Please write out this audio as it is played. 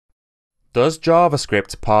Does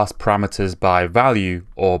JavaScript pass parameters by value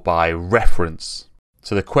or by reference?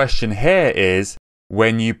 So the question here is,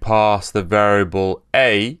 when you pass the variable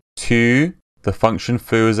a to the function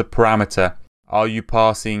foo as a parameter, are you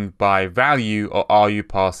passing by value or are you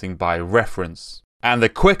passing by reference? And the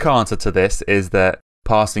quick answer to this is that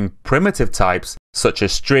passing primitive types such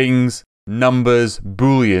as strings, numbers,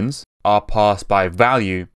 booleans are passed by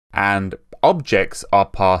value and objects are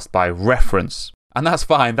passed by reference. And that's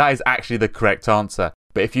fine, that is actually the correct answer.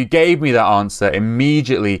 But if you gave me that answer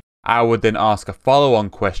immediately, I would then ask a follow-on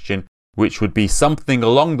question, which would be something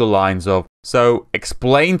along the lines of, so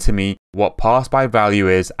explain to me what pass by value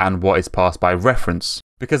is and what is pass by reference.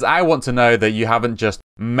 Because I want to know that you haven't just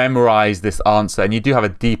memorized this answer and you do have a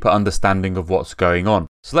deeper understanding of what's going on.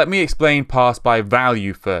 So let me explain pass by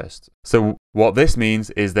value first. So what this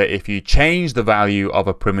means is that if you change the value of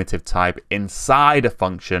a primitive type inside a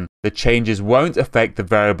function, the changes won't affect the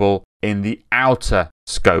variable in the outer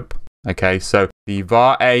scope. Okay, so the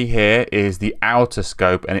var a here is the outer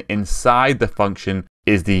scope and inside the function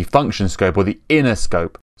is the function scope or the inner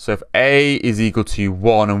scope. So if a is equal to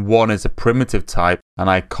 1 and 1 is a primitive type and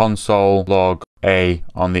I console log a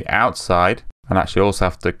on the outside, and actually also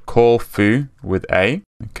have to call foo with a.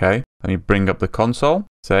 Okay, let me bring up the console,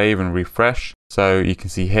 save and refresh. So you can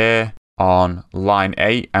see here on line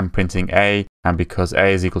 8 I'm printing a, and because a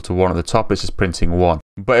is equal to 1 at the top it's just printing 1.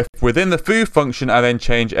 But if within the foo function I then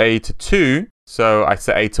change a to 2, so I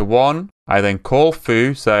set a to 1, I then call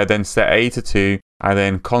foo, so I then set a to 2, I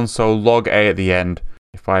then console log a at the end.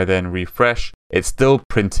 If I then refresh, it's still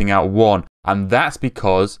printing out 1. And that's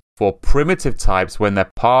because for primitive types, when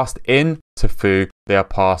they're passed in to foo, they are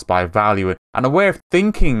passed by value. And a way of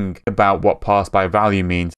thinking about what pass by value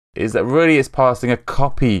means is that really it's passing a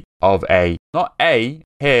copy of a. Not a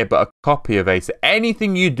here, but a copy of a. So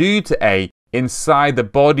anything you do to a inside the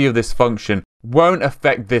body of this function won't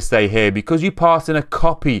affect this a here because you pass in a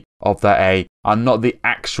copy of that a and not the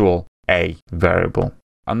actual a variable.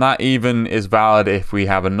 And that even is valid if we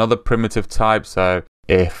have another primitive type. So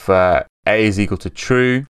if a is equal to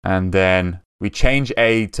true and then we change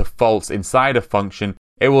a to false inside a function,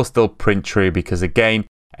 it will still print true because again,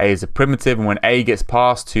 a is a primitive, and when a gets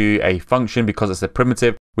passed to a function because it's a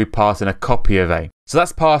primitive, we pass in a copy of a. So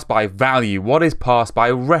that's passed by value. What is passed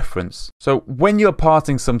by reference? So when you're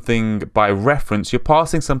passing something by reference, you're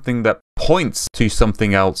passing something that points to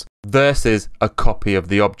something else versus a copy of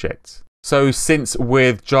the object. So since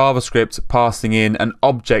with JavaScript passing in an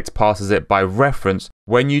object passes it by reference,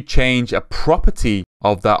 when you change a property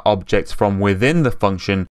of that object from within the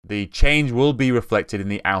function, the change will be reflected in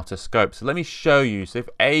the outer scope. So let me show you. So if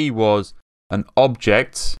a was an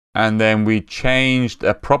object and then we changed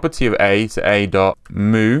a property of a to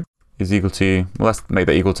a.moo is equal to, well, let's make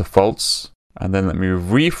that equal to false. And then let me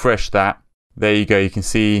refresh that. There you go. You can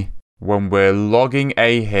see when we're logging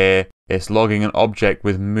a here, it's logging an object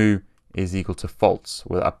with moo is equal to false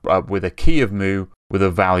with a key of moo with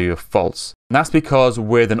a value of false. And that's because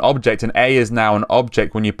with an object, and a is now an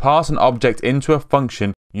object, when you pass an object into a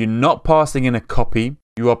function, you're not passing in a copy,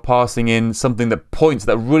 you are passing in something that points,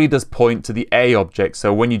 that really does point to the a object.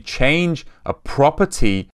 So when you change a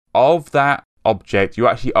property of that object, you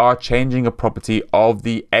actually are changing a property of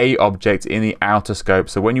the a object in the outer scope.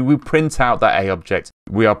 So when we print out that a object,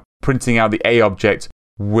 we are printing out the a object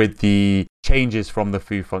with the changes from the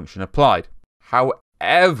foo function applied.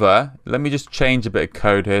 However, let me just change a bit of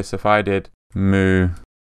code here. So if I did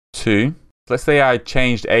moo2, let's say I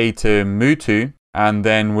changed a to moo2, and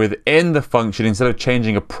then within the function, instead of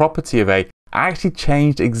changing a property of a, I actually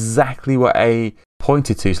changed exactly what a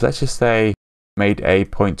pointed to. So let's just say made a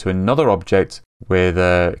point to another object with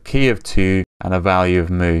a key of 2 and a value of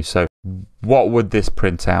moo. So what would this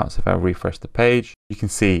print out? So if I refresh the page, you can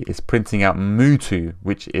see it's printing out moo2,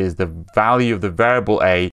 which is the value of the variable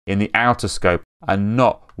a in the outer scope and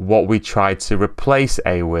not what we tried to replace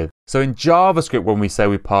a with. So in JavaScript, when we say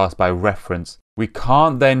we pass by reference, we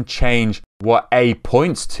can't then change what a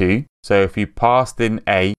points to. So if you passed in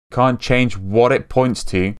a, you can't change what it points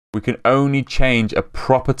to. We can only change a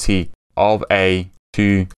property of a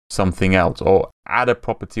to something else, or add a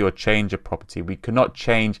property or change a property. We cannot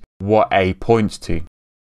change what a points to.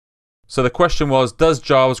 So the question was, does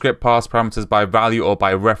JavaScript pass parameters by value or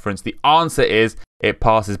by reference? The answer is it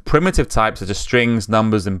passes primitive types such as strings,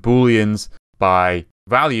 numbers, and booleans by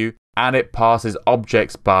value, and it passes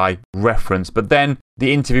objects by reference. But then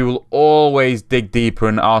the interview will always dig deeper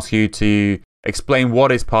and ask you to explain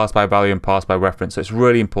what is passed by value and passed by reference. So it's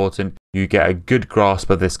really important you get a good grasp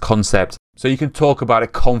of this concept so you can talk about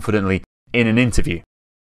it confidently in an interview.